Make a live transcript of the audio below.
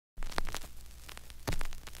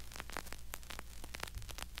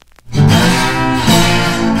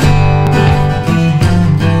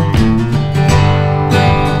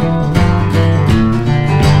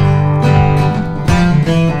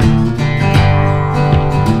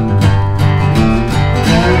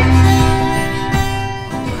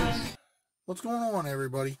What's going on,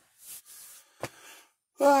 everybody?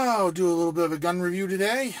 I'll do a little bit of a gun review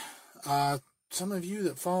today. Some of you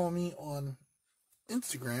that follow me on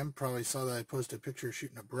Instagram probably saw that I posted a picture of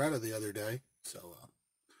shooting a Beretta the other day. So,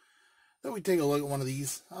 thought we'd take a look at one of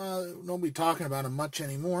these. Nobody talking about them much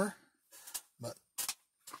anymore, but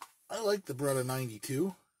I like the Beretta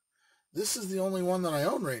 92. This is the only one that I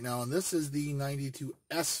own right now, and this is the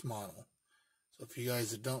 92S model. So if you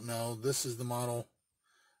guys that don't know, this is the model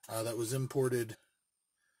that was imported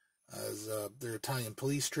as their Italian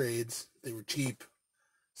police trades. They were cheap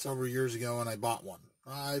several years ago, and I bought one.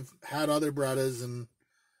 I've had other Berettas, and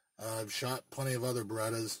I've shot plenty of other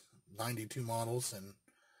Berettas, 92 models, and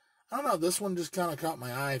I don't know, this one just kind of caught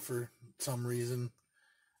my eye for some reason.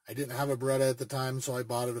 I didn't have a Beretta at the time, so I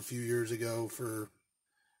bought it a few years ago for,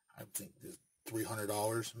 I think,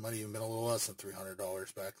 $300. It might have even been a little less than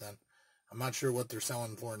 $300 back then. I'm not sure what they're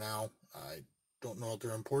selling for now. I don't know if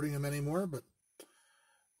they're importing them anymore, but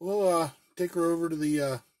we'll take her over to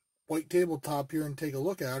the white tabletop here and take a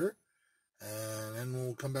look at her, and then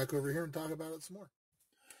we'll come back over here and talk about it some more.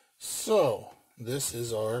 So, this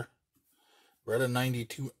is our Beretta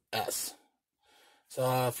 92S.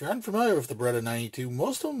 So, if you're unfamiliar with the Beretta 92,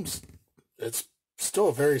 most of them, it's still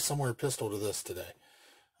a very similar pistol to this today.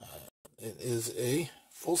 It is a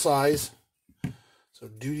full-size, so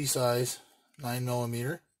duty size,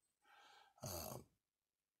 9mm.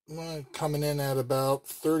 Coming in at about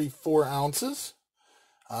 34 ounces.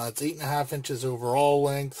 It's 8.5 inches overall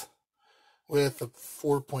length with a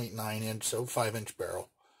 4.9 inch, so 5 inch barrel,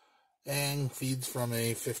 and feeds from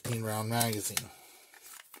a 15 round magazine.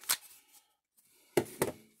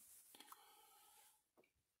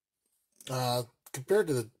 Compared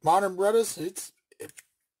to the modern Berettas,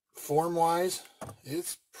 form-wise,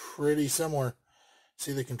 it's pretty similar.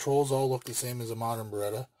 See, the controls all look the same as a modern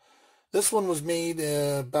Beretta. This one was made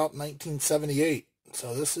about 1978,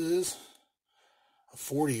 so this is a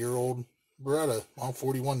 40-year-old Beretta. Well,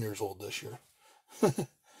 41 years old this year.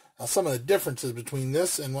 Now, some of the differences between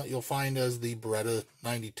this and what you'll find as the Beretta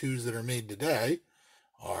 92s that are made today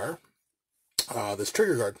are this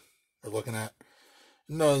trigger guard we're looking at.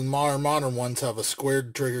 No, the modern ones have a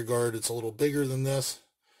squared trigger guard. It's a little bigger than this.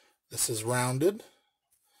 This is rounded.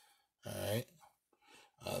 All right.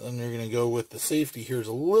 Then you're going to go with the safety. Here's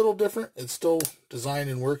a little different. It's still designed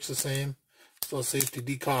and works the same. Still a safety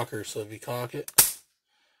decocker. So if you cock it,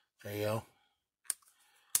 there you go.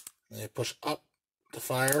 And you push up to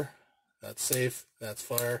fire. That's safe. That's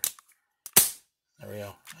fire. There we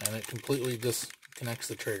go. And it completely disconnects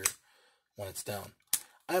the trigger when it's down.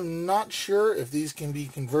 I'm not sure if these can be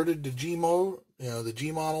converted to G mode, the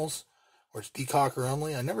G models, or it's decocker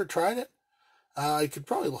only. I never tried it. I could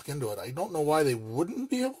probably look into it. I don't know why they wouldn't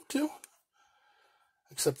be able to,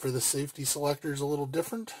 except for the safety selector is a little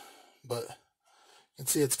different, but you can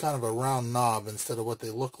see it's kind of a round knob instead of what they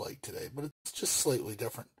look like today, but it's just slightly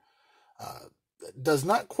different. It does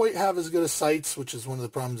not quite have as good as sights, which is one of the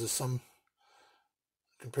problems is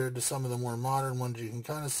compared to some of the more modern ones. You can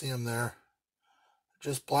kind of see them there.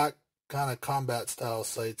 Just black kind of combat style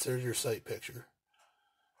sights. There's your sight picture.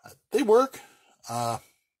 They work.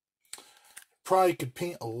 Probably could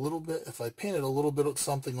paint a little bit. If I painted a little bit of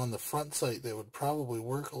something on the front sight, they would probably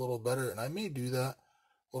work a little better, and I may do that.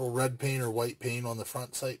 A little red paint or white paint on the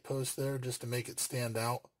front sight post there just to make it stand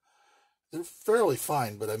out. They're fairly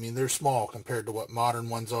fine, but I mean, they're small compared to what modern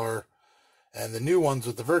ones are. And the new ones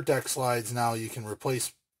with the Vertex slides now, you can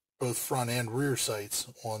replace both front and rear sights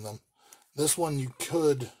on them. This one you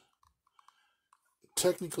could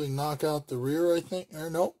technically knock out the rear, I think. Or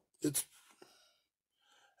no,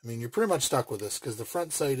 you're pretty much stuck with this because the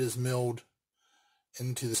front sight is milled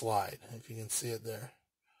into the slide, if you can see it there.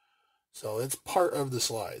 So it's part of the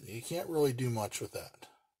slide. You can't really do much with that.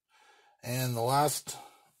 And the last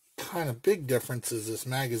kind of big difference is this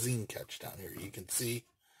magazine catch down here. You can see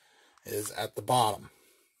is at the bottom.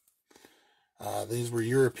 These were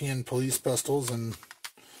European police pistols, and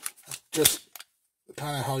just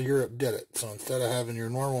kind of how Europe did it. So instead of having your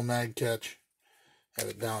normal mag catch, have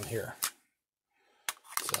it down here.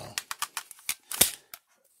 So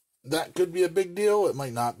that could be a big deal. It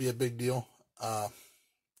might not be a big deal.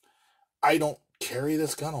 I don't carry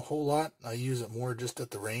this gun a whole lot. I use it more just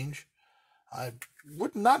at the range. I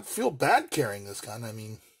would not feel bad carrying this gun. I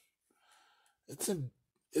mean, it's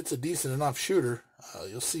a decent enough shooter.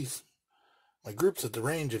 You'll see my groups at the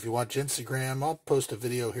range if you watch Instagram. I'll post a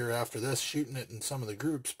video here after this shooting it in some of the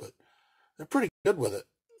groups, but they're pretty good with it.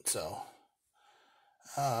 So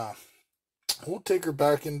we'll take her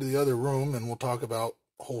back into the other room and we'll talk about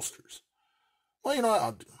holsters. Well, you know what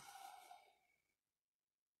I'll do.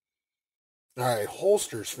 Alright,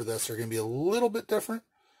 holsters for this are going to be a little bit different.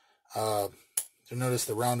 You'll notice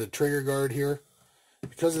the rounded trigger guard here.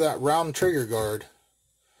 Because of that round trigger guard,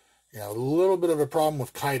 you know, a little bit of a problem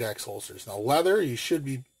with Kydex holsters. Now, leather, you should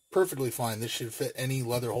be perfectly fine. This should fit any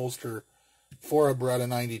leather holster for a Beretta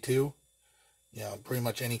 92. You know, pretty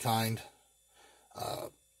much any kind.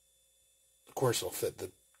 Of course, it'll fit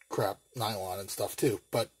the crap nylon and stuff too.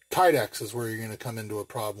 But Kydex is where you're going to come into a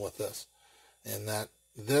problem with this. And that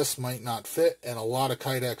this might not fit, and a lot of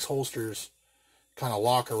Kydex holsters kind of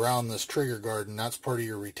lock around this trigger guard, and that's part of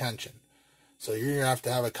your retention. So you're going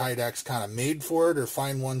to have a Kydex kind of made for it, or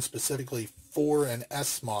find one specifically for an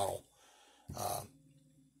S model.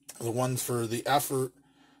 The ones for the F, or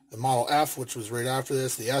the Model F, which was right after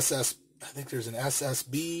this, the SS, I think there's an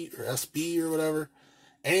SSB or SB or whatever.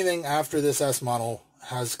 Anything after this S model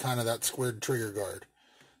has kind of that squared trigger guard.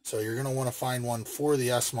 So you're going to want to find one for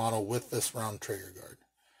the S model with this round trigger guard.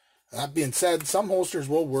 That being said, some holsters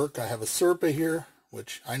will work. I have a Serpa here,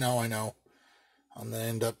 which I know, I'm going to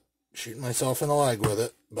end up shooting myself in the leg with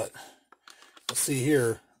it. But you'll see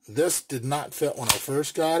here, this did not fit when I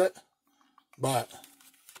first got it, but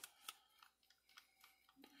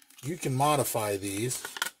you can modify these.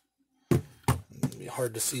 It'll be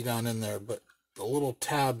hard to see down in there, but the little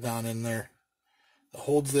tab down in there that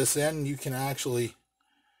holds this in, you can actually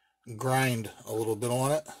grind a little bit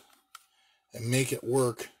on it and make it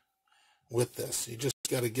work with this. You just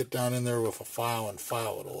got to get down in there with a file and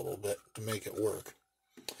file it a little bit to make it work.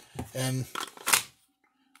 And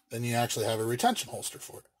then you actually have a retention holster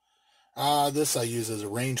for it. This I use as a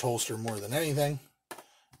range holster more than anything,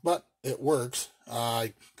 but it works.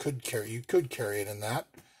 You could carry it in that.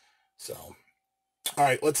 So, all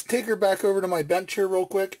right, let's take her back over to my bench here real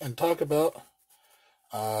quick and talk about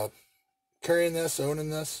carrying this, owning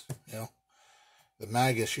this, you know, the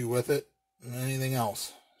mag issue with it, and anything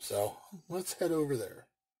else. So let's head over there.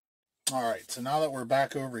 All right, so now that we're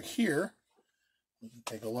back over here, we can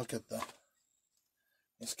take a look at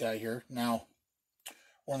this guy here. Now,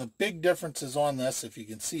 one of the big differences on this, if you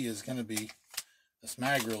can see, is going to be this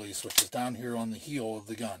mag release, which is down here on the heel of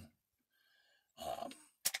the gun.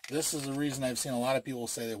 This is the reason I've seen a lot of people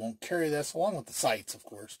say they won't carry this, along with the sights, of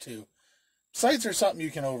course, too. Sights are something you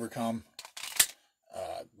can overcome.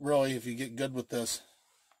 Really, if you get good with this.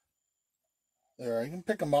 There, I can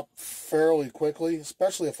pick them up fairly quickly,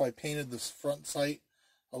 especially if I painted this front sight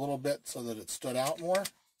a little bit so that it stood out more.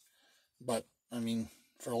 But, I mean,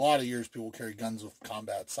 for a lot of years, people carry guns with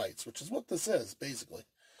combat sights, which is what this is, basically.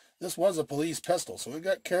 This was a police pistol, so it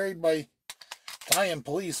got carried by Italian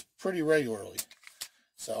police pretty regularly.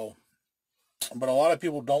 So, but a lot of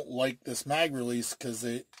people don't like this mag release because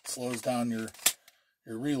it slows down your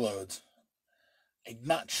reloads. I'm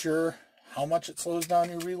not sure how much it slows down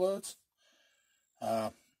your reloads.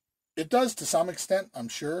 It does to some extent, I'm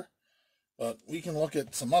sure, but we can look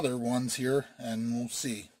at some other ones here and we'll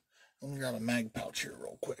see. Let me grab a mag pouch here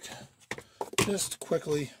real quick. Just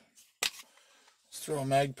quickly, let's throw a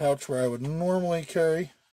mag pouch where I would normally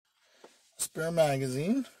carry a spare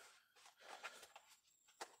magazine.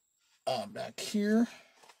 Back here.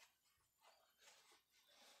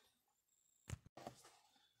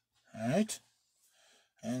 Alright,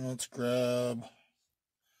 and let's grab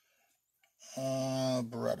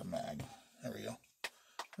Beretta mag. There we go.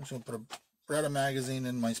 I'm just going to put a Beretta magazine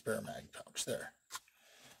in my spare mag pouch there.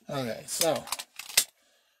 Okay, so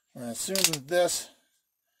we're going to assume that this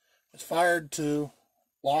is fired to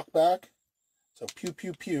lock back. So pew,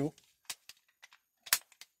 pew, pew.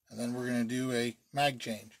 And then we're going to do a mag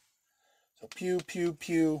change. So pew, pew,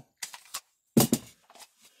 pew. There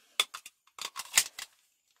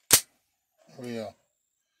we go.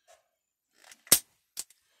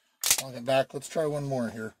 Lock it back. Let's try one more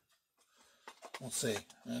here. We'll see.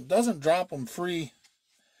 And it doesn't drop them free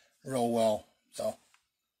real well. So,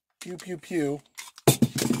 pew, pew, pew.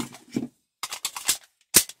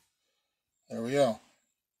 There we go.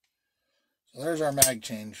 So there's our mag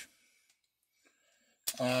change.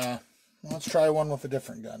 Let's try one with a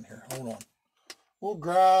different gun here. Hold on. We'll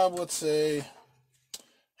grab, let's say,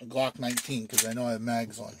 a Glock 19, because I know I have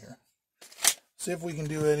mags on here. See if we can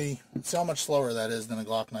do any, see how much slower that is than a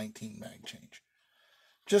Glock 19 mag change.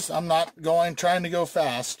 Just, I'm not trying to go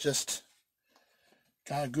fast, just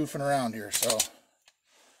kind of goofing around here. So,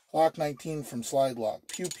 Glock 19 from Slide Lock.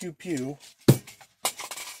 Pew, pew, pew.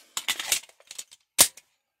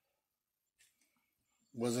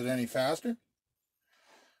 Was it any faster?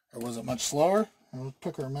 Or was it much slower? Let's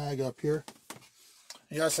pick our mag up here.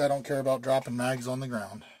 Yes, I don't care about dropping mags on the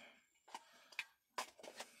ground.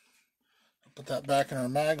 Put that back in our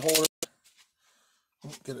mag holder.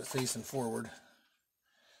 Get it facing forward.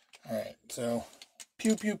 Alright, so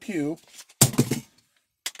pew pew pew.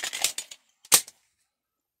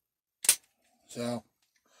 So,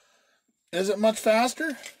 is it much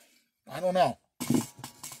faster? I don't know.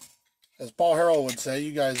 As Paul Harrell would say,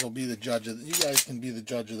 you guys will be the judge of you guys can be the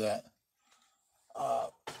judge of that.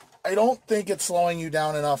 I don't think it's slowing you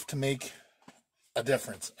down enough to make a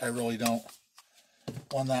difference. I really don't,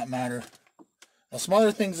 on that matter. Now, some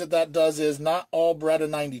other things that does is not all Beretta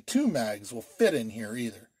 92 mags will fit in here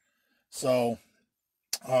either. So,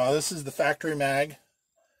 this is the factory mag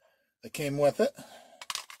that came with it.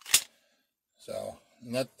 So,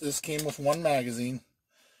 this came with one magazine.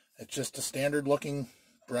 It's just a standard looking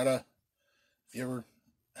Beretta. If you ever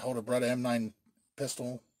held a Beretta M9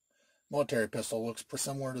 pistol, military pistol, looks pretty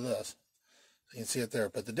similar to this. You can see it there.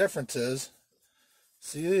 But the difference is,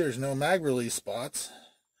 see, there's no mag release spots.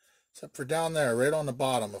 Except for down there, right on the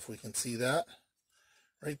bottom, if we can see that.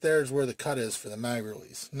 Right there is where the cut is for the mag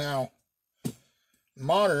release. Now,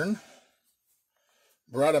 modern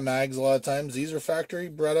Beretta mags, a lot of times, these are factory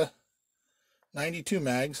Beretta 92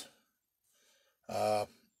 mags.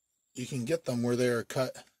 You can get them where they are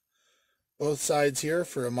cut both sides here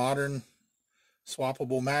for a modern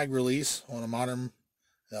swappable mag release on a modern,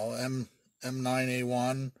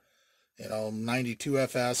 M9A1,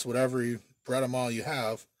 92FS, whatever Beretta model you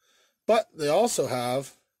have. But they also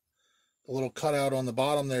have a little cutout on the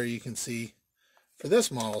bottom there you can see for this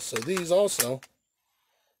model. So these also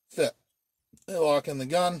fit. They lock in the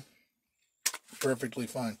gun perfectly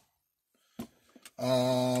fine.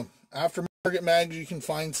 Aftermarket mags, you can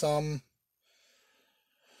find some.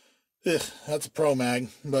 That's a pro mag,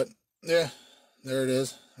 but yeah, there it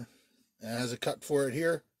is. It has a cut for it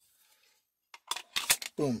here.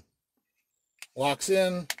 Boom. Locks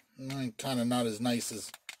in. Kind of not as nice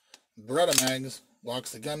as Beretta mags.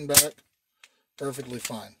 Locks the gun back perfectly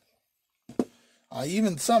fine.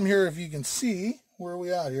 Even some here, if you can see, where are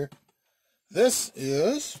we at here? This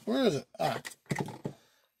is, where is it?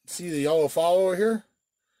 See the yellow follower here?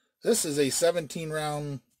 This is a 17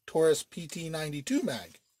 round Taurus PT92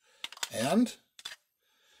 mag. And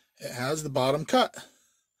it has the bottom cut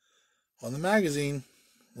on the magazine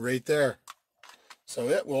right there. So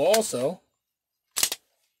it will also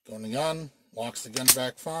go in the gun, locks the gun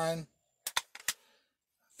back fine,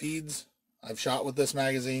 feeds. I've shot with this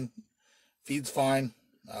magazine, feeds fine.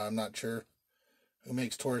 I'm not sure who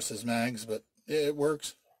makes Taurus's mags, but it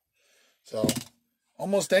works. So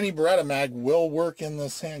almost any Beretta mag will work in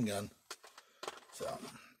this handgun. So,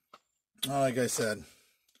 like I said,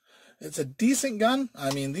 it's a decent gun.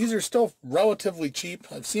 I mean, these are still relatively cheap.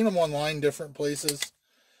 I've seen them online different places.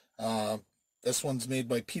 This one's made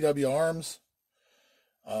by PW Arms.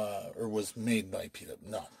 Or was made by PW.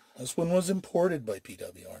 No, this one was imported by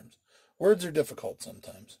PW Arms. Words are difficult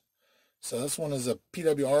sometimes. So this one is a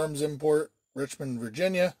PW Arms import, Richmond,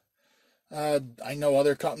 Virginia. I know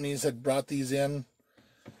other companies had brought these in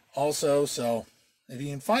also. So if you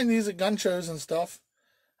can find these at gun shows and stuff,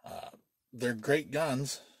 they're great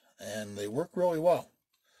guns. And they work really well.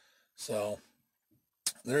 So,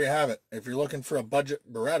 there you have it. If you're looking for a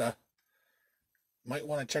budget Beretta, you might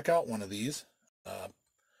want to check out one of these.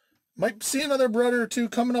 Might see another Beretta or two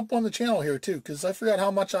coming up on the channel here too, because I forgot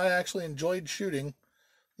how much I actually enjoyed shooting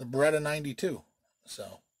the Beretta 92.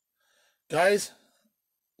 So, guys,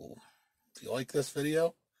 if you like this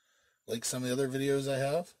video, like some of the other videos I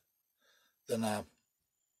have, then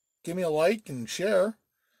give me a like and share.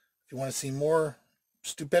 If you want to see more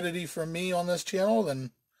stupidity from me on this channel, then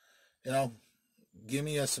give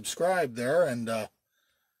me a subscribe there, and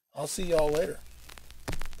I'll see y'all later.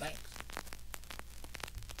 Thanks.